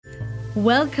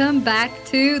Welcome back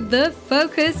to the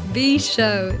Focus Bee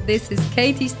Show. This is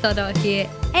Katie Stoddart here,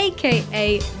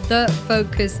 aka The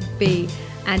Focus Bee.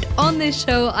 And on this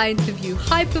show, I interview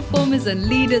high performers and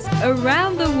leaders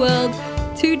around the world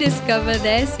to discover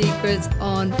their secrets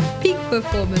on peak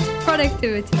performance,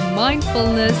 productivity,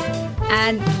 mindfulness,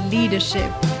 and leadership.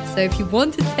 So if you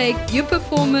want to take your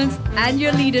performance and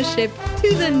your leadership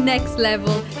to the next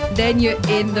level, then you're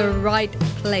in the right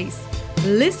place.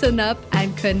 Listen up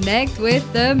and connect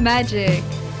with the magic.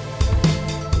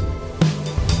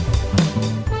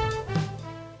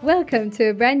 Welcome to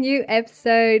a brand new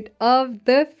episode of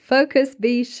the Focus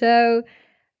Bee Show.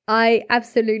 I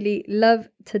absolutely love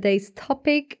today's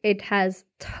topic. It has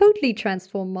totally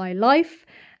transformed my life,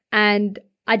 and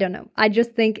I don't know, I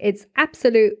just think it's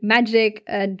absolute magic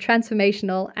and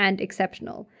transformational and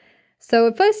exceptional. So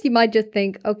at first you might just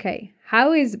think, okay,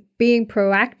 how is being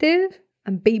proactive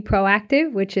and be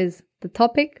proactive, which is the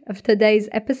topic of today's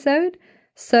episode,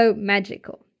 so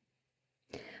magical?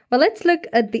 Well, let's look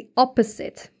at the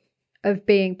opposite of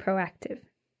being proactive.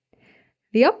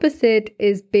 The opposite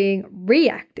is being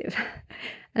reactive.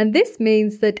 And this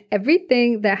means that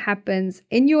everything that happens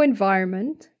in your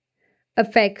environment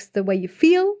affects the way you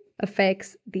feel,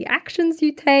 affects the actions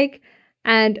you take,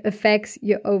 and affects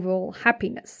your overall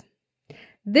happiness.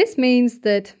 This means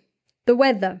that the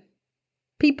weather,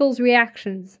 people's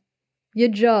reactions, your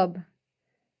job,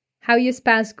 how your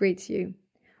spouse greets you,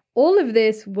 all of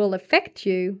this will affect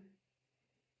you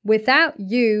without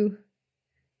you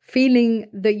feeling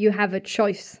that you have a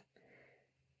choice.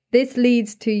 This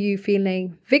leads to you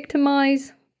feeling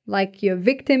victimized, like you're a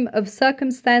victim of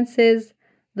circumstances.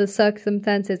 The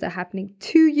circumstances are happening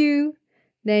to you,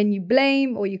 then you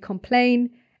blame or you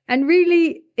complain, and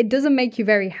really it doesn't make you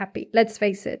very happy. Let's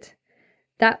face it.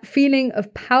 That feeling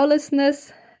of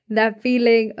powerlessness, that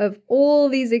feeling of all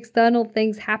these external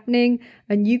things happening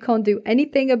and you can't do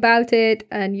anything about it,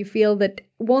 and you feel that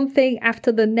one thing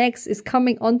after the next is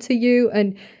coming onto you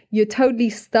and you're totally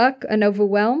stuck and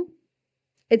overwhelmed.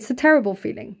 It's a terrible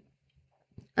feeling.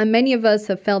 And many of us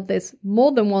have felt this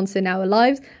more than once in our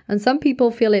lives, and some people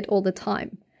feel it all the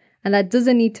time. And that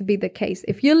doesn't need to be the case.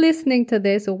 If you're listening to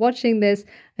this or watching this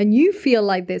and you feel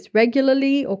like this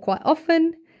regularly or quite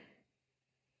often,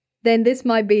 then this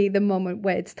might be the moment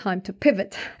where it's time to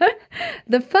pivot.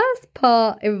 The first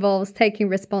part involves taking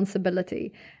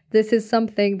responsibility. This is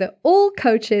something that all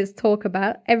coaches talk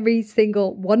about, every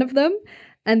single one of them.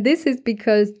 And this is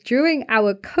because during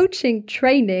our coaching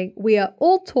training, we are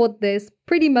all taught this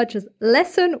pretty much as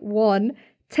lesson one: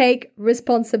 take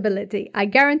responsibility. I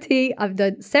guarantee I've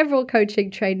done several coaching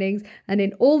trainings, and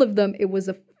in all of them, it was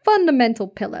a fundamental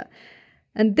pillar.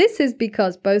 And this is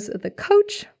because both of the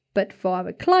coach, but for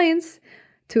our clients,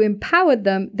 to empower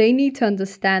them, they need to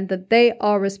understand that they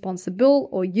are responsible,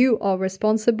 or you are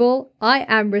responsible. I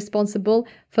am responsible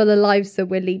for the lives that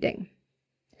we're leading.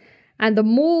 And the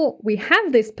more we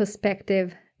have this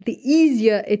perspective, the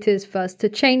easier it is for us to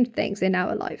change things in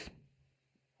our life.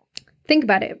 Think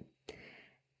about it.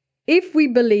 If we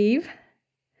believe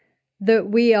that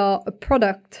we are a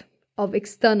product of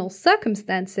external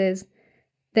circumstances,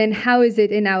 then how is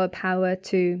it in our power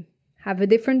to have a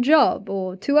different job,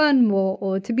 or to earn more,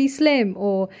 or to be slim,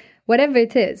 or whatever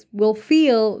it is? We'll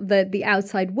feel that the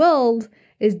outside world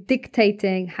is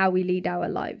dictating how we lead our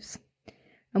lives.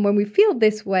 And when we feel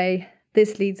this way,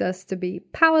 this leads us to be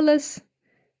powerless,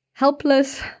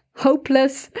 helpless,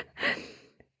 hopeless.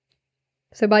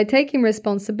 So by taking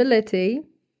responsibility,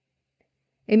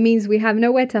 it means we have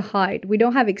nowhere to hide. We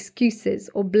don't have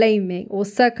excuses or blaming or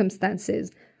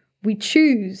circumstances. We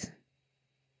choose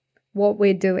what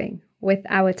we're doing with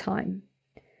our time.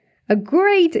 A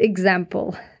great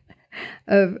example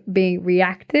of being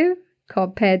reactive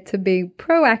compared to being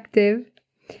proactive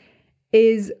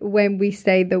is when we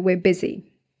say that we're busy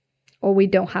or we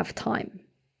don't have time.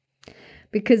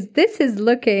 Because this is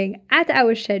looking at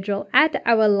our schedule, at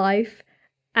our life,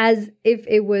 as if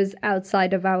it was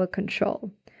outside of our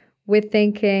control. We're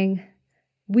thinking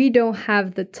we don't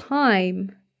have the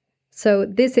time, so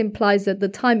this implies that the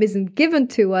time isn't given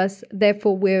to us,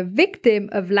 therefore we're a victim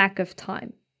of lack of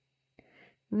time.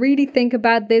 Really think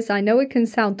about this. I know it can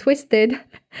sound twisted,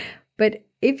 but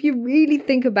if you really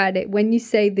think about it, when you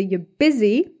say that you're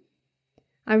busy,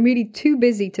 I'm really too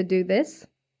busy to do this,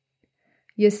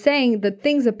 you're saying that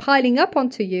things are piling up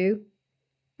onto you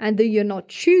and that you're not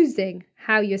choosing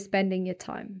how you're spending your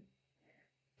time.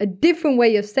 A different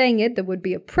way of saying it, that would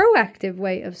be a proactive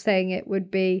way of saying it,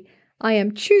 would be, I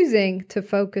am choosing to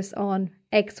focus on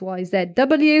X, Y, Z,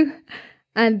 W,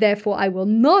 and therefore I will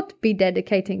not be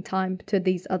dedicating time to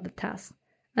these other tasks.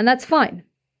 And that's fine.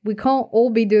 We can't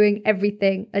all be doing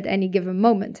everything at any given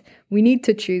moment. We need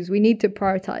to choose, we need to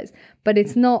prioritize, but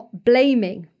it's not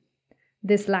blaming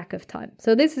this lack of time.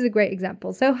 So this is a great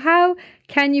example. So how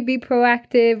can you be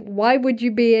proactive? Why would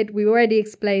you be it? We already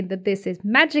explained that this is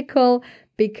magical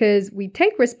because we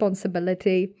take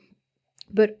responsibility,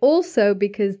 but also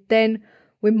because then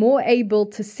we're more able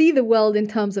to see the world in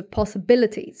terms of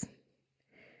possibilities.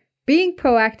 Being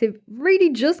proactive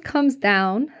really just comes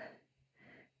down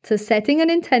to setting an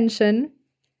intention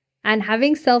and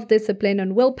having self-discipline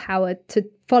and willpower to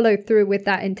follow through with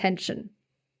that intention.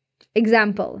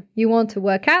 Example, you want to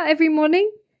work out every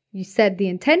morning, you set the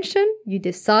intention, you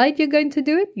decide you're going to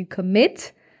do it, you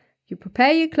commit, you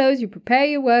prepare your clothes, you prepare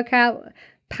your workout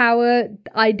power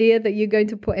idea that you're going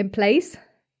to put in place.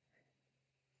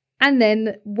 And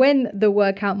then when the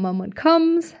workout moment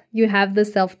comes, you have the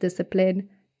self-discipline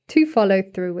to follow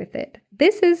through with it.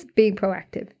 This is being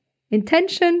proactive.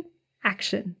 Intention,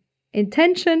 action.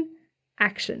 Intention,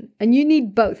 action. And you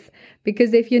need both,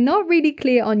 because if you're not really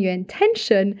clear on your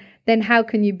intention, then how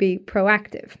can you be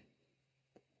proactive?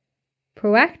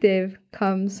 Proactive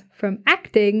comes from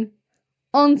acting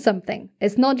on something.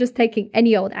 It's not just taking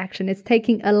any old action, it's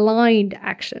taking aligned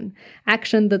action.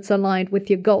 Action that's aligned with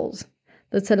your goals,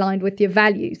 that's aligned with your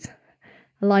values,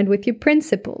 aligned with your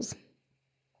principles.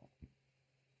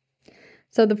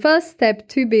 So the first step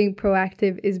to being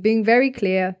proactive is being very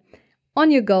clear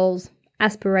on your goals,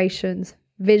 aspirations,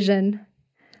 vision,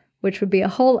 which would be a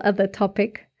whole other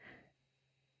topic.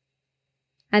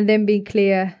 And then being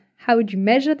clear, how would you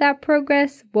measure that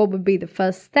progress? What would be the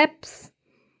first steps?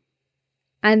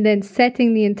 And then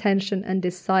setting the intention and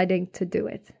deciding to do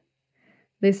it.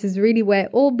 This is really where it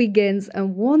all begins.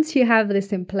 And once you have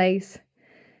this in place,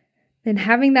 then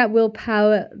having that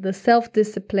willpower, the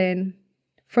self-discipline,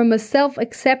 from a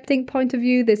self-accepting point of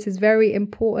view, this is very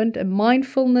important, a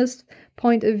mindfulness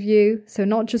point of view. So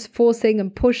not just forcing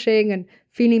and pushing and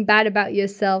feeling bad about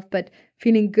yourself, but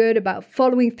feeling good about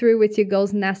following through with your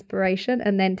goals and aspiration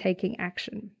and then taking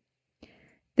action.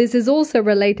 This is also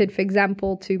related, for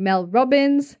example, to Mel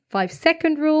Robbins'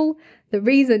 5-second rule. The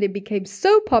reason it became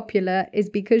so popular is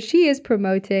because she is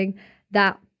promoting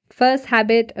that first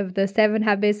habit of the 7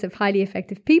 Habits of Highly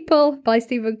Effective People by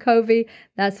Stephen Covey.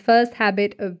 That's first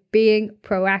habit of being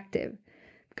proactive.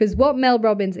 Because what Mel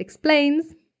Robbins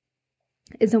explains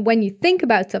is that when you think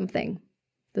about something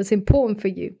that's important for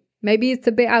you, maybe it's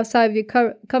a bit outside of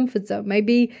your comfort zone,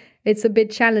 maybe it's a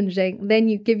bit challenging, then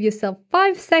you give yourself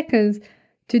 5 seconds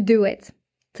to do it,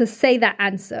 to say that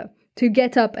answer, to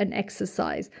get up and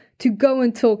exercise, to go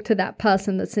and talk to that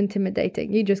person that's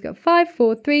intimidating. You just go 5,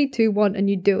 4, 3, 2, 1, and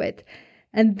you do it.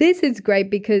 And this is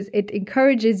great because it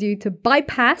encourages you to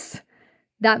bypass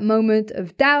that moment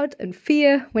of doubt and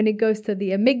fear when it goes to the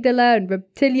amygdala and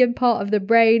reptilian part of the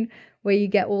brain where you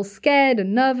get all scared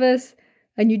and nervous,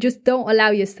 and you just don't allow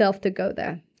yourself to go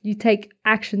there. You take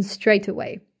action straight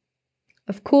away.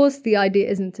 Of course, the idea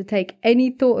isn't to take any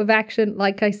thought of action.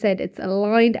 Like I said, it's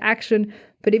aligned action.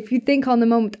 But if you think on the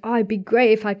moment, oh, it'd be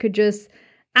great if I could just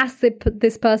ask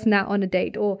this person out on a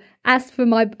date, or ask for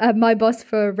my boss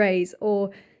for a raise,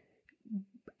 or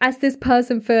ask this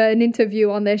person for an interview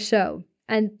on their show.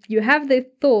 And you have the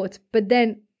thought, but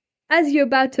then as you're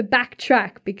about to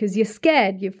backtrack because you're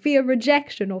scared, you fear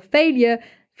rejection or failure,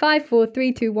 5, 4,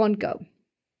 3, 2, 1, go.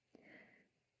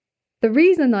 The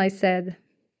reason I said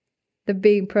that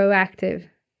being proactive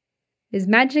is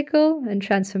magical and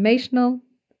transformational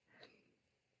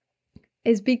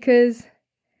is because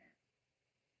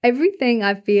everything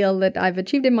I feel that I've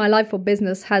achieved in my life or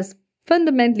business has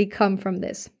fundamentally come from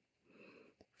this.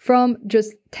 From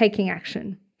just taking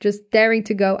action, just daring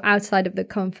to go outside of the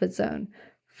comfort zone,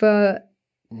 for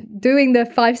doing the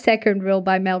 5-second rule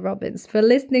by Mel Robbins, for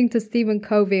listening to Stephen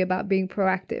Covey about being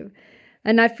proactive.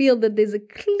 And I feel that there's a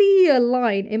clear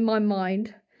line in my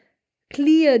mind,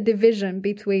 clear division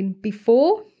between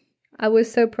before I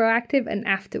was so proactive and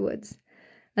afterwards.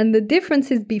 And the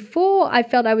difference is before I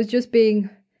felt I was just being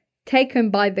taken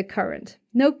by the current.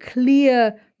 No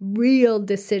clear, real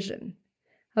decision.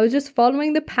 I was just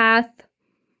following the path,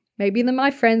 maybe that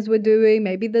my friends were doing,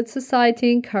 maybe that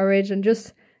society encouraged, and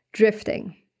just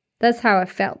drifting. That's how I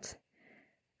felt.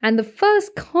 And the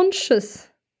first conscious,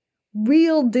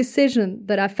 real decision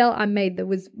that I felt I made that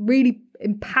was really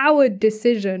empowered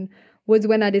decision was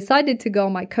when I decided to go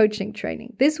on my coaching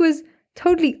training. This was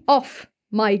totally off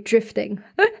my drifting.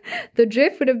 The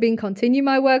drift would have been continue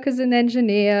my work as an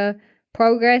engineer,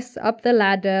 progress up the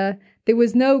ladder. There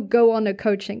was no go on a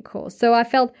coaching course. So I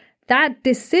felt that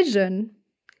decision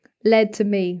led to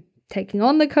me taking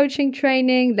on the coaching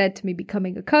training, led to me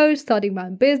becoming a coach, starting my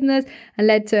own business, and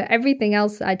led to everything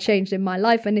else I changed in my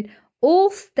life. And it all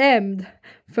stemmed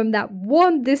from that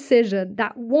one decision,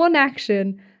 that one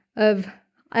action of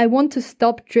I want to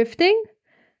stop drifting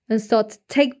and start to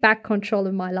take back control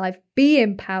of my life, be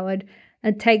empowered,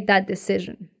 and take that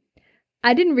decision.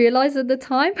 I didn't realize at the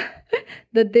time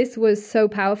that this was so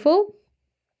powerful.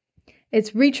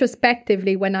 It's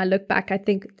retrospectively, when I look back, I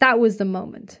think that was the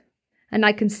moment. And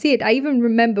I can see it. I even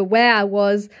remember where I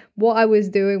was, what I was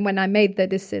doing when I made the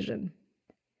decision.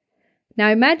 Now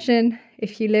imagine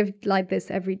if you lived like this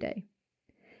every day.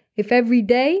 If every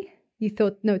day you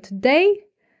thought, no, today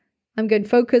I'm going to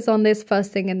focus on this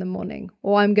first thing in the morning,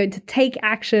 or I'm going to take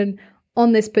action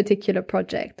on this particular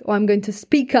project, or I'm going to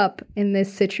speak up in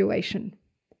this situation.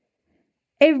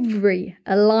 Every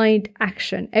aligned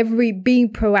action, every being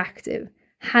proactive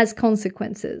has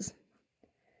consequences.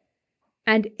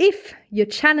 And if you're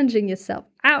challenging yourself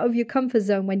out of your comfort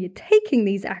zone when you're taking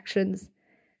these actions,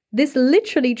 this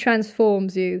literally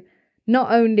transforms you,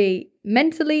 not only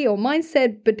mentally or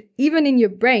mindset, but even in your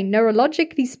brain.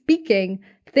 Neurologically speaking,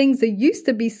 things that used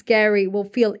to be scary will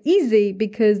feel easy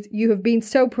because you have been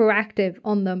so proactive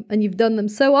on them and you've done them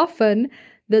so often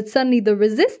that suddenly the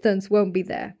resistance won't be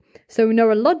there. So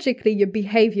neurologically, your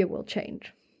behavior will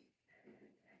change.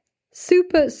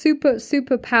 Super, super,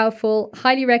 super powerful.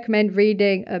 Highly recommend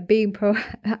reading Being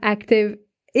Proactive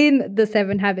in the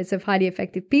 7 Habits of Highly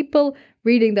Effective People,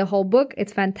 reading the whole book.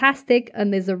 It's fantastic.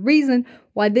 And there's a reason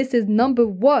why this is number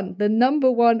one, the number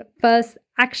one first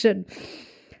action.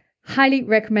 Highly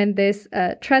recommend this.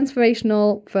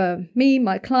 Transformational for me,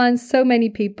 my clients, so many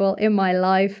people in my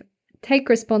life. Take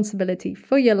responsibility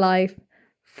for your life,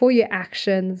 for your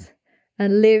actions,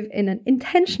 and live in an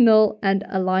intentional and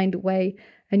aligned way.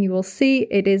 And you will see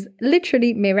it is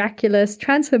literally miraculous,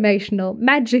 transformational,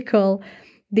 magical,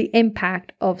 the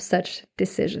impact of such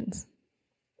decisions.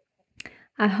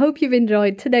 I hope you've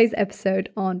enjoyed today's episode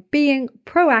on being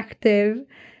proactive.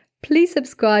 Please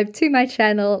subscribe to my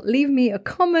channel, leave me a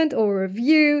comment or a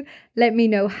review. Let me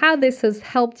know how this has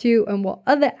helped you and what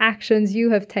other actions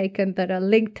you have taken that are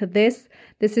linked to this.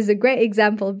 This is a great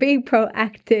example of being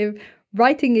proactive,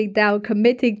 writing it down,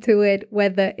 committing to it,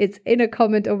 whether it's in a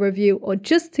comment or review or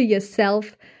just to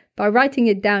yourself. By writing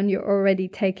it down, you're already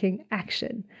taking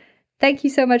action. Thank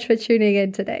you so much for tuning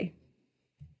in today.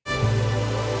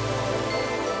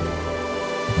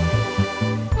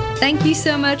 Thank you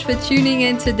so much for tuning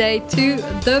in today to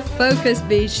The Focus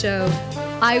Bee Show.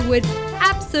 I would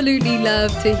absolutely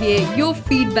love to hear your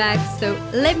feedback, so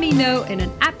let me know in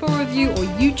an Apple review or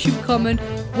YouTube comment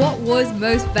what was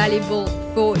most valuable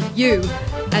for you.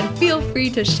 And feel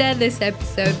free to share this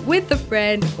episode with a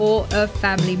friend or a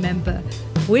family member.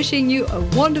 Wishing you a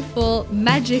wonderful,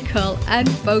 magical, and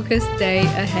focused day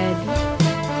ahead.